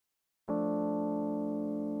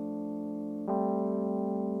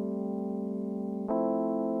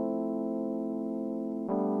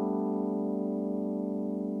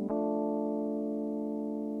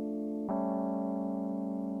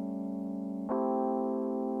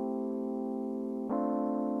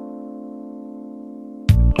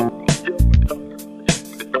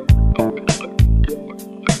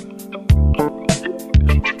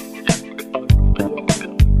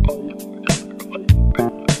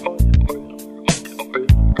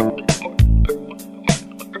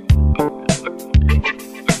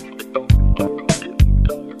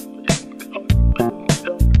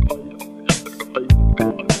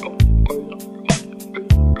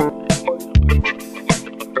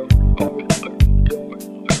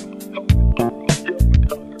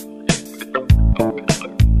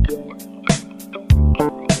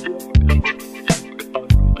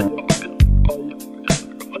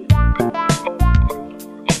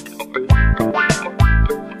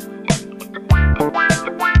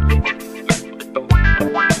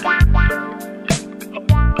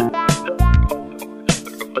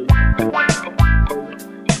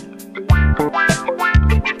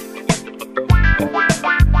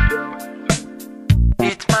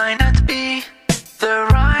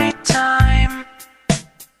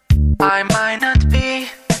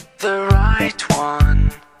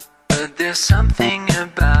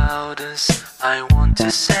want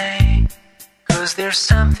to say, 'cause there's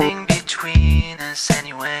something between us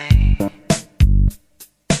anyway.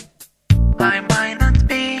 I might not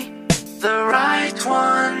be the right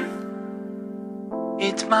one,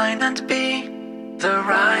 it might not be the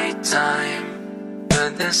right time,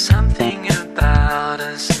 but there's something about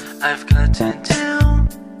us I've got to do.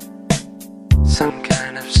 Some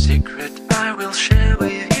kind of secret I will share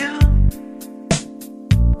with you.